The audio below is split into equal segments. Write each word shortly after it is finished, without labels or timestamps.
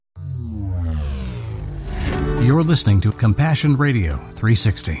You're listening to Compassion Radio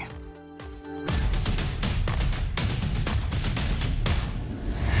 360.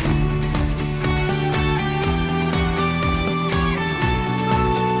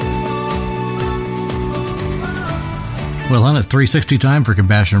 Well, on it's 360 time for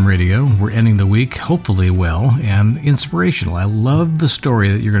Compassion Radio. We're ending the week, hopefully well, and inspirational. I love the story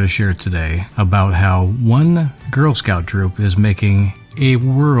that you're going to share today about how one Girl Scout troop is making a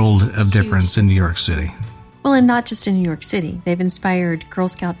world of difference in New York City. Well, and not just in New York City. They've inspired Girl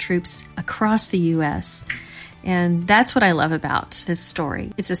Scout troops across the U.S., and that's what I love about this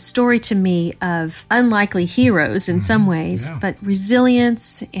story. It's a story to me of unlikely heroes in some ways, but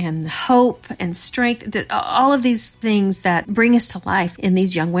resilience and hope and strength, all of these things that bring us to life in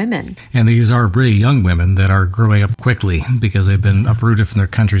these young women. And these are really young women that are growing up quickly because they've been uprooted from their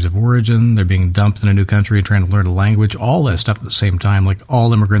countries of origin. They're being dumped in a new country and trying to learn a language, all that stuff at the same time, like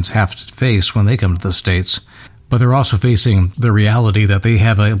all immigrants have to face when they come to the States. But they're also facing the reality that they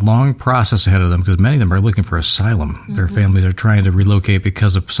have a long process ahead of them because many of them are looking for asylum. Mm-hmm. Their families are trying to relocate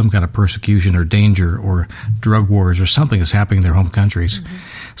because of some kind of persecution or danger or drug wars or something that's happening in their home countries. Mm-hmm.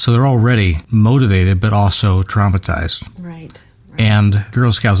 So they're already motivated but also traumatized. Right. And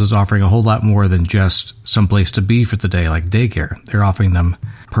Girl Scouts is offering a whole lot more than just some place to be for the day like daycare. They're offering them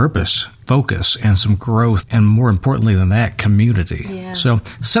purpose, focus, and some growth, and more importantly than that, community. Yeah. So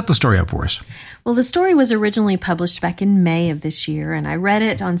set the story up for us. Well, the story was originally published back in May of this year, and I read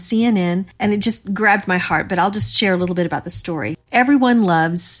it on CNN, and it just grabbed my heart, but I'll just share a little bit about the story. Everyone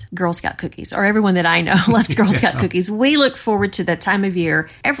loves Girl Scout cookies, or everyone that I know loves Girl Scout cookies. We look forward to that time of year,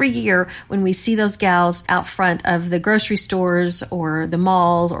 every year, when we see those gals out front of the grocery stores or the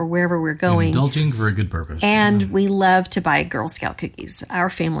malls or wherever we're going. Indulging for a good purpose. And we love to buy Girl Scout cookies.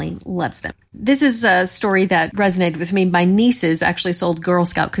 Our family loves them. This is a story that resonated with me. My nieces actually sold Girl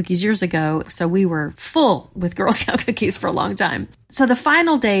Scout cookies years ago, so we were full with Girl Scout cookies for a long time. So the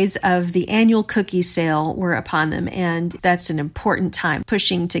final days of the annual cookie sale were upon them, and that's an important time,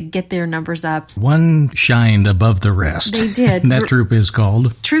 pushing to get their numbers up. One shined above the rest. They did. And that troop is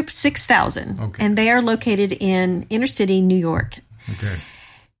called? Troop 6000, and they are located in inner city New York. Okay.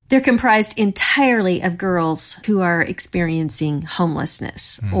 They're comprised entirely of girls who are experiencing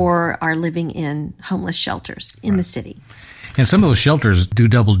homelessness or are living in homeless shelters in the city. And some of those shelters do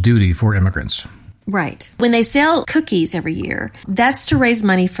double duty for immigrants. Right. When they sell cookies every year, that's to raise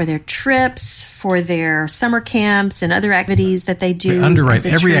money for their trips, for their summer camps and other activities that they do. They underwrite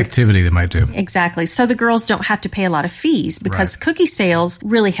every activity they might do. Exactly. So the girls don't have to pay a lot of fees because cookie sales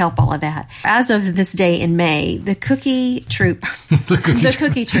really help all of that. As of this day in May, the cookie troop. the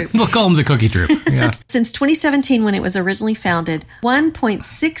cookie troop. We'll call them the cookie troop. Yeah. Since 2017, when it was originally founded,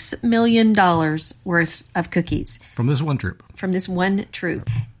 $1.6 million worth of cookies. From this one troop. From this one troop.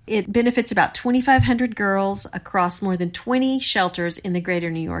 It benefits about 2,500 girls across more than 20 shelters in the greater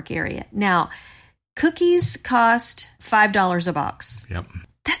New York area. Now, cookies cost $5 a box. Yep.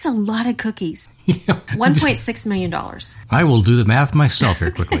 That's a lot of cookies. $1.6 million. I will do the math myself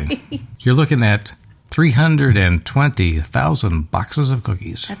here quickly. You're looking at 320,000 boxes of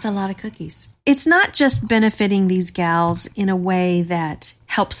cookies. That's a lot of cookies. It's not just benefiting these gals in a way that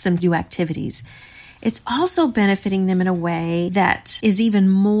helps them do activities. It's also benefiting them in a way that is even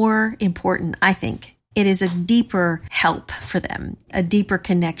more important, I think. It is a deeper help for them, a deeper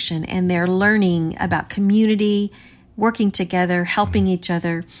connection, and they're learning about community, working together, helping each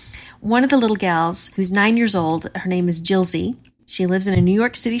other. One of the little gals, who's 9 years old, her name is Jilzy. She lives in a New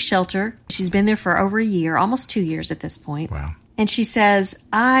York City shelter. She's been there for over a year, almost 2 years at this point. Wow. And she says,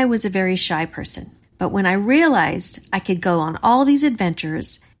 I was a very shy person, but when I realized I could go on all these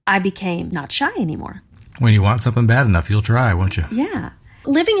adventures, I became not shy anymore. When you want something bad enough, you'll try, won't you? Yeah.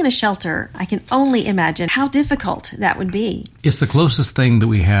 Living in a shelter, I can only imagine how difficult that would be. It's the closest thing that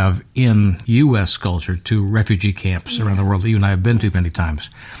we have in U.S. culture to refugee camps around the world that you and I have been to many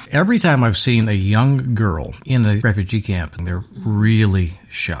times. Every time I've seen a young girl in a refugee camp, they're really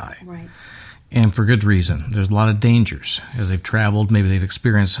shy. Right. And for good reason. There's a lot of dangers. As they've traveled, maybe they've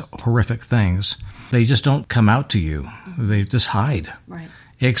experienced horrific things. They just don't come out to you. They just hide. Right.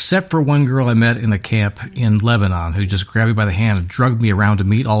 Except for one girl I met in a camp in Lebanon who just grabbed me by the hand and drugged me around to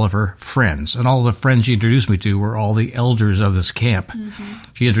meet all of her friends. And all the friends she introduced me to were all the elders of this camp.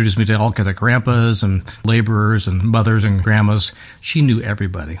 Mm-hmm. She introduced me to all kinds of grandpas and laborers and mothers and grandmas. She knew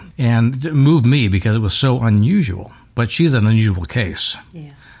everybody. And it moved me because it was so unusual. But she's an unusual case.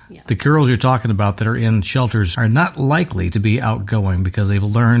 Yeah. Yeah. The girls you're talking about that are in shelters are not likely to be outgoing because they've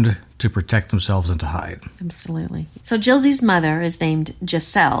learned to protect themselves and to hide. Absolutely. So Jilzy's mother is named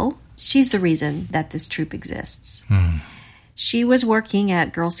Giselle. She's the reason that this troop exists. She was working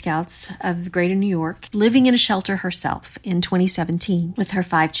at Girl Scouts of Greater New York, living in a shelter herself in 2017 with her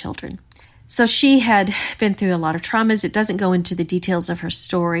 5 children. So she had been through a lot of traumas. It doesn't go into the details of her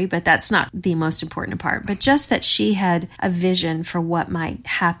story, but that's not the most important part. But just that she had a vision for what might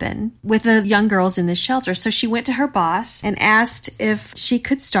happen with the young girls in this shelter. So she went to her boss and asked if she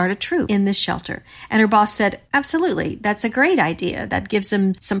could start a troop in this shelter. And her boss said, absolutely, that's a great idea. That gives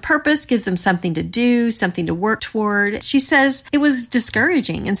them some purpose, gives them something to do, something to work toward. She says it was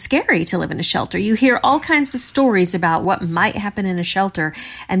discouraging and scary to live in a shelter. You hear all kinds of stories about what might happen in a shelter,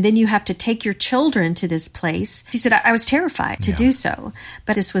 and then you have to take your children to this place. She said, I was terrified to do so,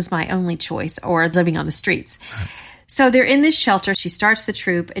 but this was my only choice, or living on the streets. Right. So they're in this shelter. She starts the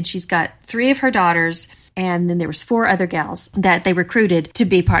troop, and she's got 3 of her daughters, and then there was 4 other gals that they recruited to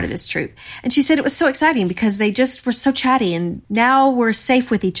be part of this troop. And she said it was so exciting because they just were so chatty, and now we're safe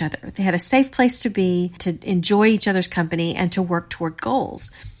with each other. They had a safe place to be, to enjoy each other's company, and to work toward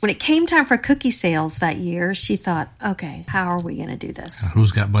goals. When it came time for cookie sales that year, she thought, okay, how are we going to do this?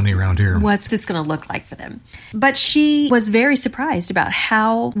 Who's got money around here? What's this going to look like for them? But she was very surprised about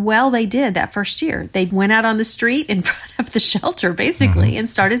how well they did that first year. They went out on the street in front of the shelter, basically, and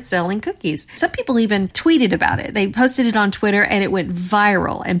started selling cookies. Some people even tweeted about it. They posted it on Twitter, and it went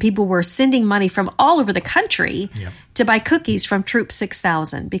viral. And people were sending money from all over the country to buy cookies from Troop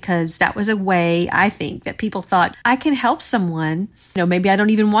 6000, because that was a way, I think, that people thought, I can help someone. Maybe I don't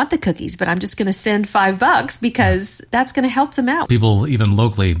even want the cookies, but I'm just going to send $5 because that's going to help them out. People even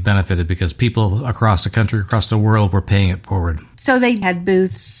locally benefited because people across the country, across the world were paying it forward. So they had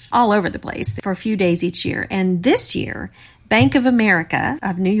booths all over the place for a few days each year. And this year, Bank of America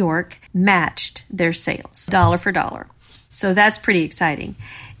of New York matched their sales, dollar for dollar. So that's pretty exciting.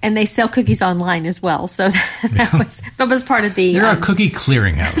 And they sell cookies online as well. So that was part of the... They're a cookie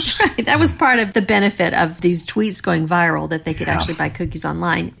clearinghouse. Right. That was part of the benefit of these tweets going viral, that they could actually buy cookies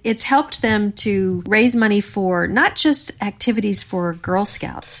online. It's helped them to raise money for not just activities for Girl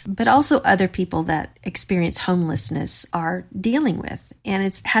Scouts, but also other people that experience homelessness are dealing with. And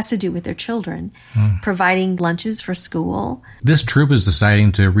it has to do with their children, providing lunches for school. This troop is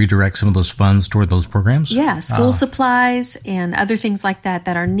deciding to redirect some of those funds toward those programs? Yeah, school supplies and other things like that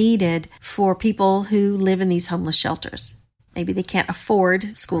are needed for people who live in these homeless shelters. Maybe they can't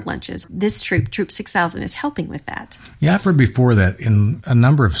afford school lunches. This Troop 6000, is helping with that. Yeah, I've heard before that in a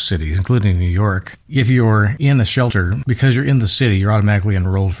number of cities, including New York, if you're in a shelter, because you're in the city, you're automatically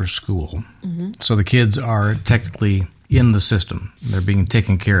enrolled for school. Mm-hmm. So the kids are technically in the system. They're being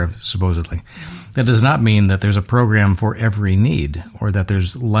taken care of, supposedly. That does not mean that there's a program for every need, or that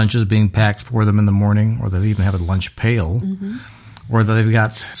there's lunches being packed for them in the morning, or that they even have a lunch pail. Mm-hmm. Or that they've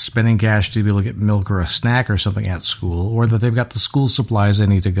got spending cash to be able to get milk or a snack or something at school, or that they've got the school supplies they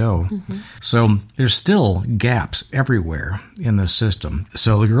need to go. Mm-hmm. So there's still gaps everywhere in this system.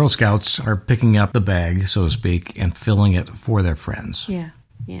 So the Girl Scouts are picking up the bag, so to speak, and filling it for their friends. Yeah.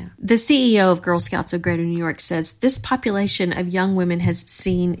 The CEO of Girl Scouts of Greater New York says this population of young women has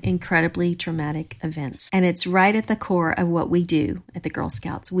seen incredibly traumatic events. And it's right at the core of what we do at the Girl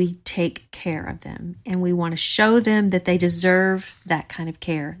Scouts. We take care of them, and we want to show them that they deserve that kind of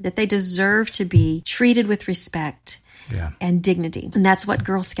care, that they deserve to be treated with respect and dignity. And that's what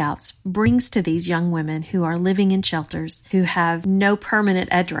Girl Scouts brings to these young women who are living in shelters, who have no permanent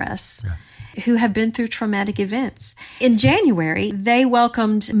address. Yeah. Who have been through traumatic events. In January, they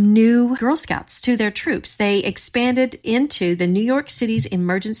welcomed new Girl Scouts to their troops. They expanded into the New York City's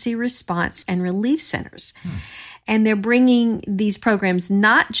emergency response and relief centers. And they're bringing these programs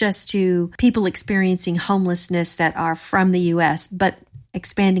not just to people experiencing homelessness that are from the U.S., but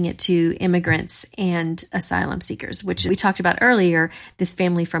expanding it to immigrants and asylum seekers, which we talked about earlier, this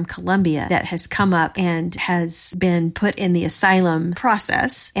family from Colombia that has come up and has been put in the asylum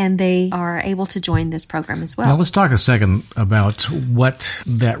process, and they are able to join this program as well. Now, let's talk a second about what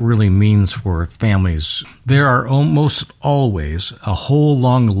that really means for families. There are almost always a whole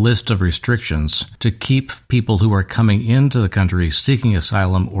long list of restrictions to keep people who are coming into the country seeking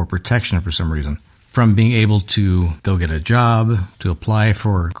asylum or protection for some reason from being able to go get a job, to apply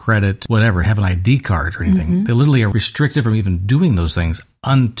for credit, whatever, have an ID card or anything. Mm-hmm. They literally are restricted from even doing those things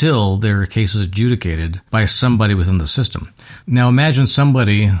until their case is adjudicated by somebody within the system. Now imagine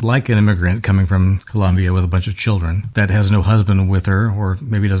somebody like an immigrant coming from Colombia with a bunch of children that has no husband with her, or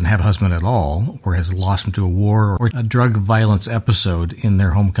maybe doesn't have a husband at all, or has lost him to a war or a drug violence episode in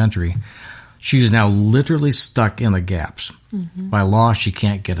their home country. She's now literally stuck in the gaps. By law, she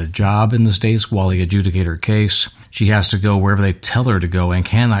can't get a job in the States while they adjudicate her case. She has to go wherever they tell her to go and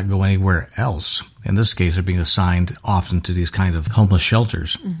cannot go anywhere else. In this case, they're being assigned often to these kind of homeless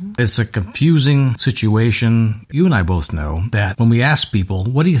shelters. It's a confusing situation. You and I both know that when we ask people,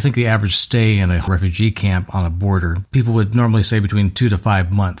 what do you think the average stay in a refugee camp on a border, people would normally say between 2 to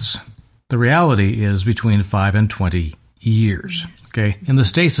 5 months. The reality is between 5 and 20 years. Okay. In the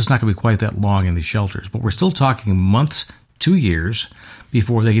States, it's not going to be quite that long in these shelters, but we're still talking months, 2 years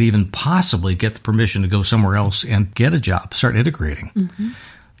before they could even possibly get the permission to go somewhere else and get a job, start integrating.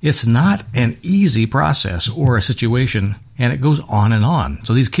 It's not an easy process or a situation, and it goes on and on.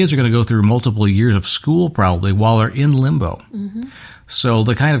 So these kids are going to go through multiple years of school probably while they're in limbo. So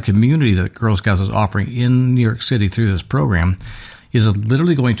the kind of community that Girl Scouts is offering in New York City through this program is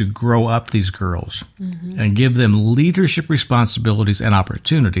literally going to grow up these girls and give them leadership responsibilities and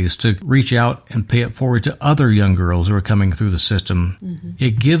opportunities to reach out and pay it forward to other young girls who are coming through the system.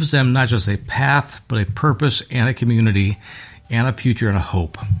 It gives them not just a path, but a purpose and a community and a future and a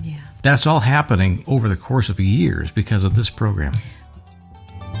hope. That's all happening over the course of years because of this program.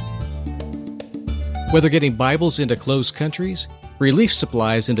 Whether getting Bibles into closed countries, relief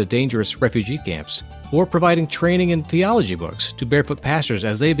supplies into dangerous refugee camps, or providing training and theology books to barefoot pastors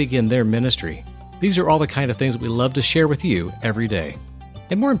as they begin their ministry. These are all the kind of things that we love to share with you every day.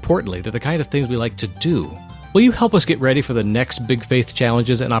 And more importantly, they're the kind of things we like to do. Will you help us get ready for the next big faith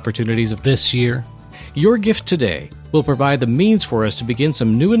challenges and opportunities of this year? Your gift today will provide the means for us to begin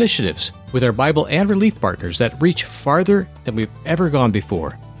some new initiatives with our Bible and relief partners that reach farther than we've ever gone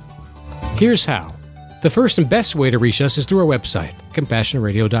before. Here's how. The first and best way to reach us is through our website,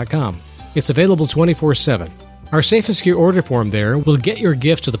 CompassionRadio.com. It's available 24/7. Our safe and secure order form there will get your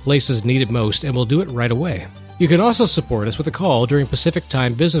gift to the places needed most, and we'll do it right away. You can also support us with a call during Pacific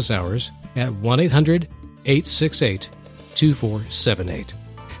Time business hours at 1-800-868-2478.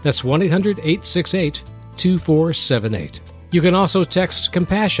 That's 1-800-868-2478. You can also text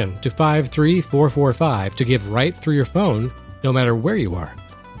Compassion to 53445 to give right through your phone, no matter where you are.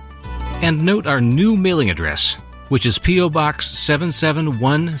 And note our new mailing address, which is P.O. Box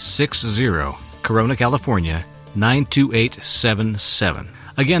 77160, Corona, California, 92877.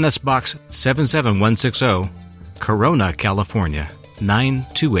 Again, that's Box 77160, Corona, California,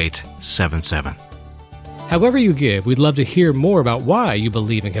 92877. However you give, we'd love to hear more about why you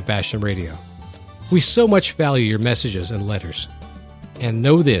believe in Compassion Radio. We so much value your messages and letters. And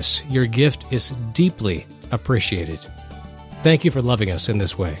know this, your gift is deeply appreciated. Thank you for loving us in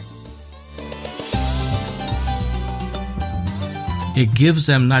this way. It gives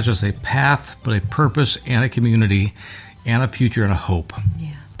them not just a path, but a purpose and a community and a future and a hope.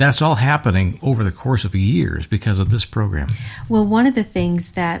 That's all happening over the course of years because of this program. Well, one of the things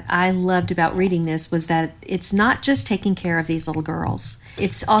that I loved about reading this was that it's not just taking care of these little girls.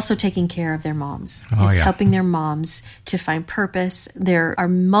 It's also taking care of their moms. It's helping their moms to find purpose. There are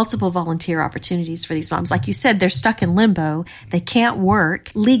multiple volunteer opportunities for these moms. Like you said, they're stuck in limbo. They can't work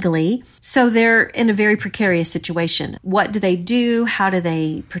legally, so they're in a very precarious situation. What do they do? How do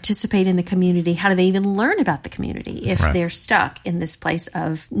they participate in the community? How do they even learn about the community if they're stuck in this place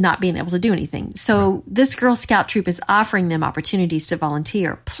of not being able to do anything? So this Girl Scout troop is offering them opportunities to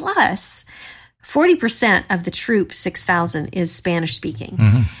volunteer. Plus, 40% of the troop, 6,000, is Spanish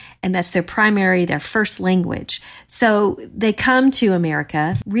speaking. And that's their first language. So they come to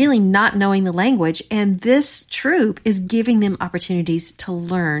America really not knowing the language, and this troop is giving them opportunities to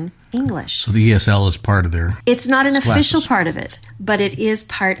learn English. So the ESL is part of their It's not an classes. official part of it, but it is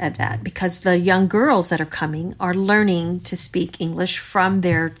part of that because the young girls that are coming are learning to speak English from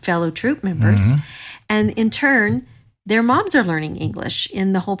their fellow troop members. And in turn, their moms are learning English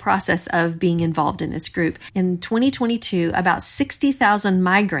in the whole process of being involved in this group. In 2022, about 60,000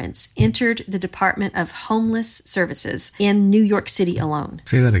 migrants entered the Department of Homeless Services in New York City alone.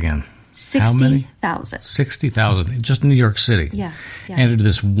 Say that again. 60,000. 60,000. Just New York City. Yeah. Entered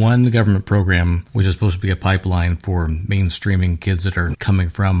this one government program, which is supposed to be a pipeline for mainstreaming kids that are coming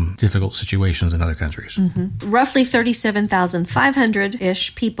from difficult situations in other countries. Roughly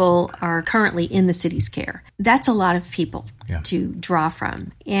 37,500-ish people are currently in the city's care. That's a lot of people to draw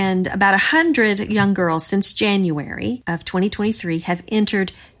from. And about 100 young girls since January of 2023 have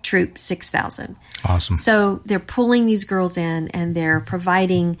entered Troop 6,000. Awesome. So they're pulling these girls in and they're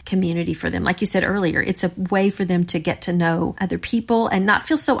providing community for them. Like you said earlier, it's a way for them to get to know other people and not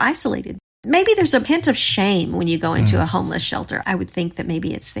feel so isolated. Maybe there's a hint of shame when you go into a homeless shelter. I would think that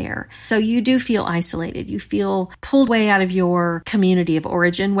maybe it's there. So you do feel isolated. You feel pulled way out of your community of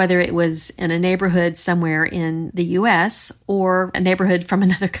origin, whether it was in a neighborhood somewhere in the U.S. or a neighborhood from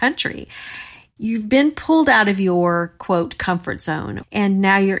another country. You've been pulled out of your, quote, comfort zone, and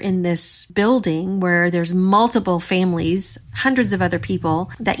now you're in this building where there's multiple families, hundreds of other people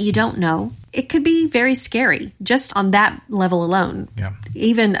that you don't know. It could be very scary just on that level alone,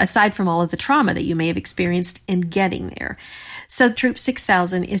 even aside from all of the trauma that you may have experienced in getting there. So Troop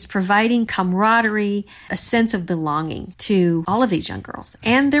 6000 is providing camaraderie, a sense of belonging to all of these young girls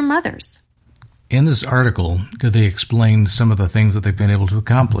and their mothers. In this article, do they explain some of the things that they've been able to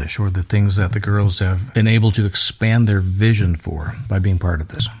accomplish or the things that the girls have been able to expand their vision for by being part of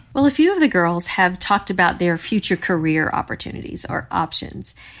this? Well, a few of the girls have talked about their future career opportunities or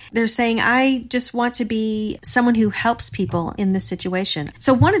options. They're saying, I just want to be someone who helps people in this situation.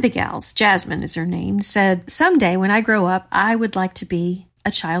 So one of the gals, Jasmine is her name, said, someday when I grow up, I would like to be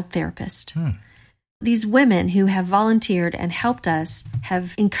a child therapist. These women who have volunteered and helped us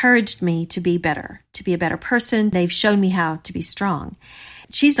have encouraged me to be better, to be a better person. They've shown me how to be strong.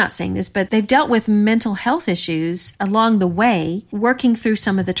 She's not saying this, but they've dealt with mental health issues along the way, working through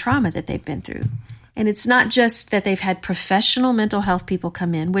some of the trauma that they've been through. And it's not just that they've had professional mental health people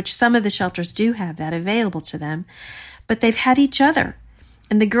come in, which some of the shelters do have that available to them, but they've had each other.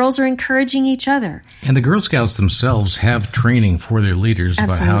 And the girls are encouraging each other. And the Girl Scouts themselves have training for their leaders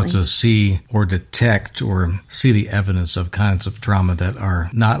about how to see or detect or see the evidence of kinds of trauma that are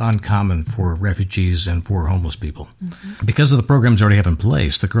not uncommon for refugees and for homeless people. Because of the programs they already have in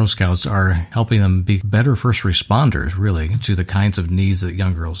place, the Girl Scouts are helping them be better first responders, really, to the kinds of needs that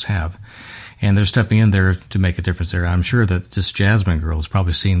young girls have. And they're stepping in there to make a difference there. I'm sure that this Jasmine girl is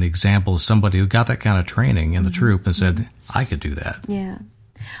probably seeing the example of somebody who got that kind of training in the troop and said, I could do that. Yeah.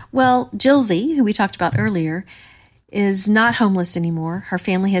 Well, Jilzy, who we talked about earlier, is not homeless anymore. Her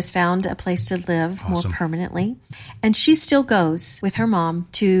family has found a place to live more permanently. And she still goes with her mom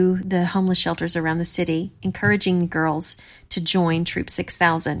to the homeless shelters around the city, encouraging the girls to join Troop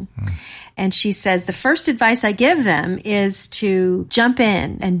 6000. And she says, the first advice I give them is to jump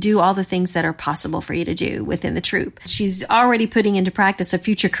in and do all the things that are possible for you to do within the troop. She's already putting into practice a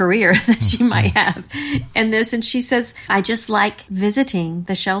future career that she might have in this. And she says, I just like visiting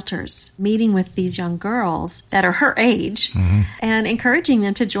the shelters, meeting with these young girls that are her age and encouraging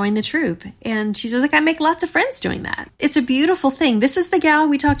them to join the troop. And she says, like, I make lots of friends doing that. It's a beautiful thing. This is the gal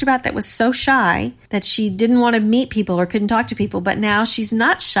we talked about that was so shy that she didn't want to meet people or couldn't talk to people, but now she's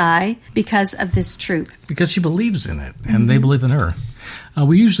not shy because of this troop. Because she believes in it, and they believe in her.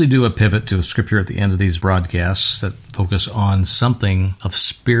 We usually do a pivot to a scripture at the end of these broadcasts that focus on something of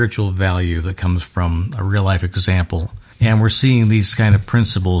spiritual value that comes from a real-life example. And we're seeing these kind of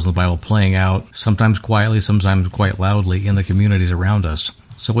principles in the Bible playing out, sometimes quietly, sometimes quite loudly, in the communities around us.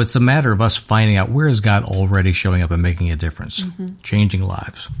 So it's a matter of us finding out where is God already showing up and making a difference, changing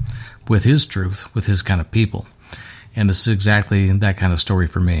lives, with His truth, with His kind of people. And this is exactly that kind of story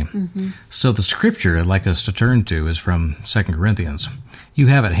for me. So the scripture I'd like us to turn to is from 2 Corinthians. You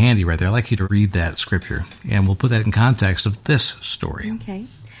have it handy right there. I'd like you to read that scripture, and we'll put that in context of this story. Okay.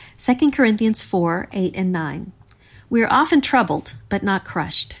 2 Corinthians 4, 8 and 9. We are often troubled, but not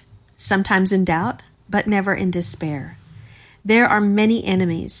crushed. Sometimes in doubt, but never in despair. There are many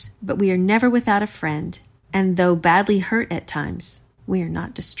enemies, but we are never without a friend. And though badly hurt at times, we are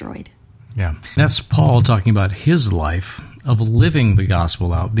not destroyed. Yeah, that's Paul talking about his life of living the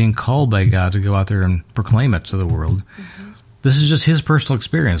gospel out, being called by God to go out there and proclaim it to the world. This is just his personal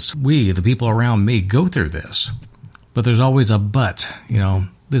experience. We, the people around me, go through this. But there's always a but. You know,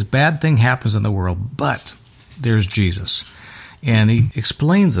 this bad thing happens in the world, but there's Jesus. And he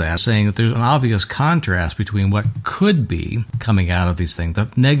explains that, saying that there's an obvious contrast between what could be coming out of these things,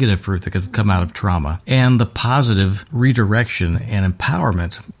 the negative fruit that could come out of trauma, and the positive redirection and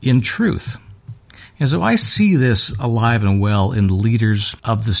empowerment in truth. And so I see this alive and well in the leaders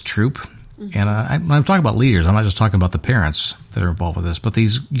of this troop. And when I'm talking about leaders, I'm not just talking about the parents that are involved with this, but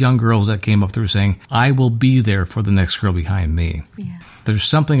these young girls that came up through saying, I will be there for the next girl behind me. Yeah. There's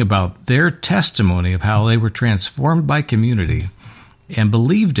something about their testimony of how they were transformed by community and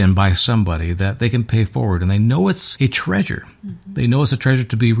believed in by somebody that they can pay forward. And they know it's a treasure. They know it's a treasure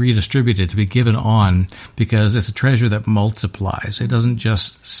to be redistributed, to be given on, because it's a treasure that multiplies. It doesn't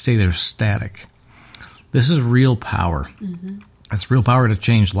just stay there static. This is real power. It's real power to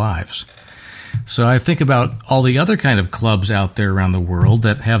change lives. So I think about all the other kind of clubs out there around the world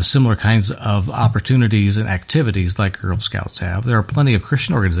that have similar kinds of opportunities and activities like Girl Scouts have. There are plenty of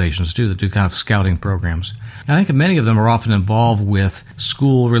Christian organizations, too, that do kind of scouting programs. And I think many of them are often involved with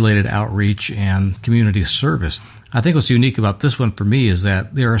school-related outreach and community service. I think what's unique about this one for me is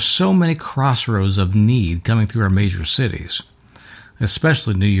that there are so many crossroads of need coming through our major cities,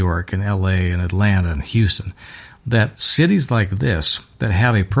 especially New York and L.A. and Atlanta and Houston, that cities like this that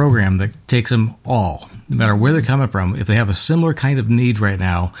have a program that takes them all, no matter where they're coming from, if they have a similar kind of need right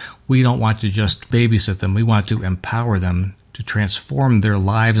now, we don't want to just babysit them. We want to empower them to transform their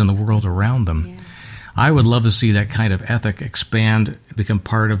lives and the world around them. Yeah. I would love to see that kind of ethic expand, become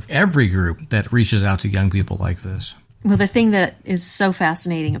part of every group that reaches out to young people like this. Well, the thing that is so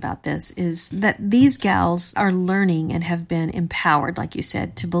fascinating about this is that these gals are learning and have been empowered, like you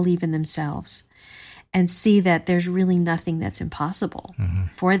said, to believe in themselves and see that there's really nothing that's impossible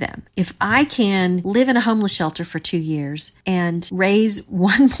for them. If I can live in a homeless shelter for 2 years and raise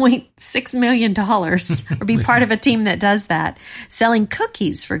 $1.6 million or be part of a team that does that, selling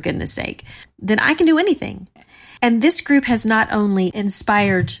cookies, for goodness sake, then I can do anything. And this group has not only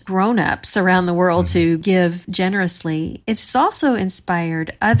inspired grown-ups around the world to give generously, it's also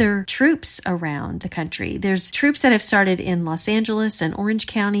inspired other troops around the country. There's troops that have started in Los Angeles and Orange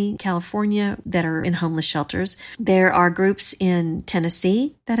County, California, that are in homeless shelters. There are groups in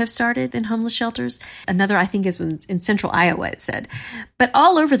Tennessee that have started in homeless shelters. Another, I think, is in central Iowa, it said. But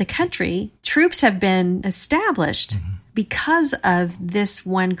all over the country, troops have been established because of this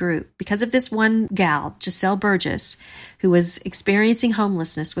one group, because of this one gal, Giselle Burgess, who was experiencing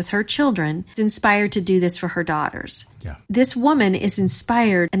homelessness with her children, is inspired to do this for her daughters. Yeah. This woman is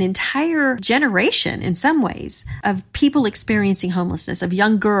inspired an entire generation, in some ways, of people experiencing homelessness, of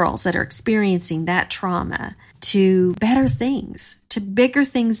young girls that are experiencing that trauma, to better things, to bigger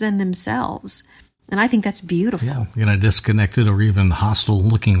things than themselves. And I think that's beautiful. Yeah, in a disconnected or even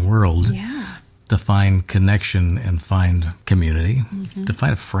hostile-looking world. Yeah. To find connection and find community, to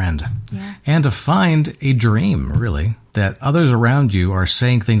find a friend, and to find a dream, really, that others around you are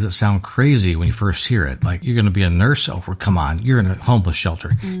saying things that sound crazy when you first hear it. Like, you're going to be a nurse? Oh, come on, you're in a homeless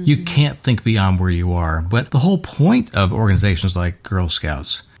shelter. You can't think beyond where you are. But the whole point of organizations like Girl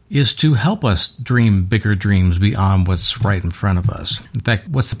Scouts is to help us dream bigger dreams beyond what's right in front of us. In fact,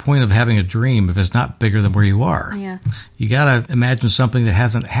 what's the point of having a dream if it's not bigger than where you are? Yeah. You got to imagine something that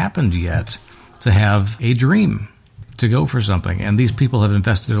hasn't happened yet, to have a dream, to go for something. And these people have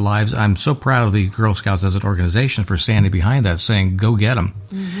invested their lives. I'm so proud of the Girl Scouts as an organization for standing behind that, saying, go get them.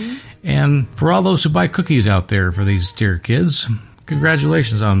 And for all those who buy cookies out there for these dear kids,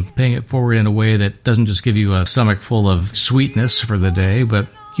 congratulations on paying it forward in a way that doesn't just give you a stomach full of sweetness for the day, but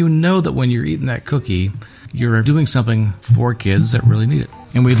you know that when you're eating that cookie, you're doing something for kids that really need it.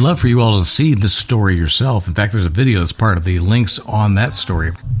 And we'd love for you all to see this story yourself. In fact, there's a video that's part of the links on that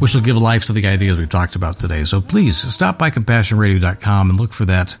story, which will give life to the ideas we've talked about today. So please stop by CompassionRadio.com and look for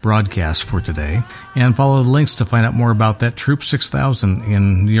that broadcast for today. And follow the links to find out more about that Troop 6000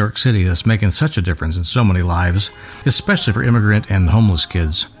 in New York City that's making such a difference in so many lives, especially for immigrant and homeless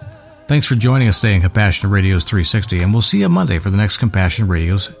kids. Thanks for joining us today in Compassion Radio's 360, and we'll see you Monday for the next Compassion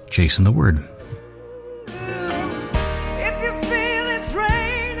Radio's Chasing the Word.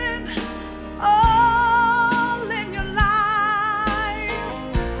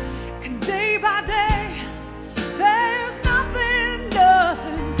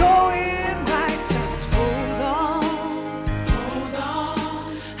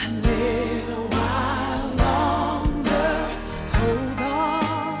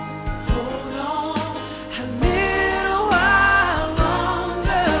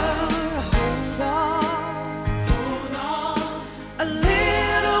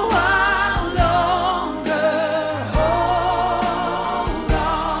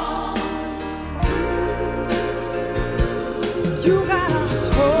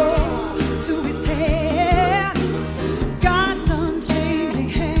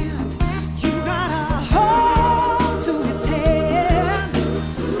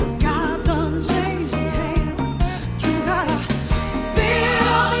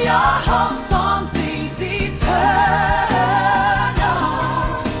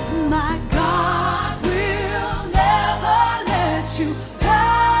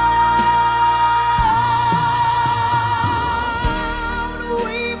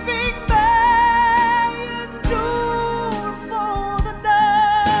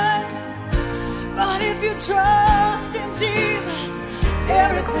 Trust in Jesus,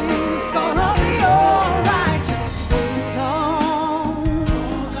 everything's gonna be alright. Just hold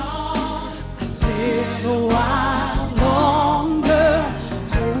on a little while longer.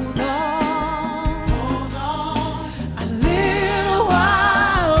 Hold on a little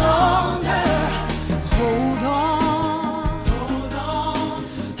while longer. Hold on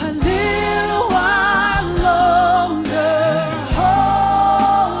a little while longer. Hold on.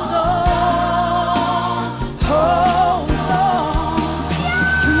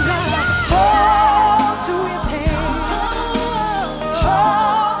 You gotta hold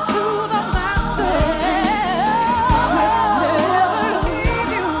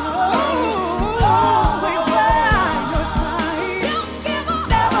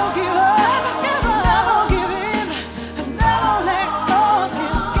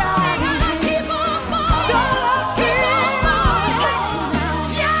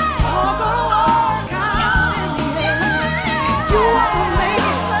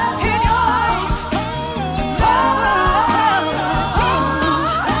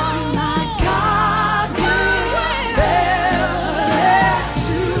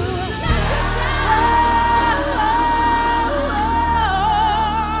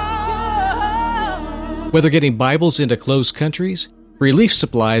Whether getting Bibles into closed countries, relief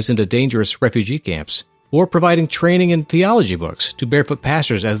supplies into dangerous refugee camps, or providing training and theology books to barefoot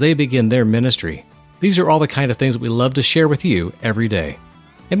pastors as they begin their ministry, these are all the kind of things that we love to share with you every day.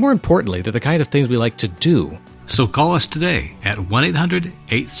 And more importantly, they're the kind of things we like to do. So call us today at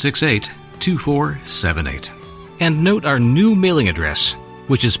 1-800-868-2478. And note our new mailing address,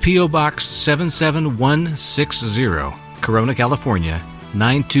 which is P.O. Box 77160, Corona, California,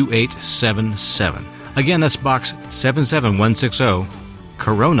 92877. Again, that's Box 77160,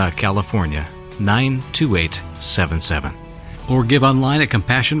 Corona, California, 92877. Or give online at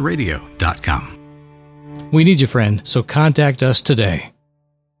CompassionRadio.com. We need you, friend, so contact us today.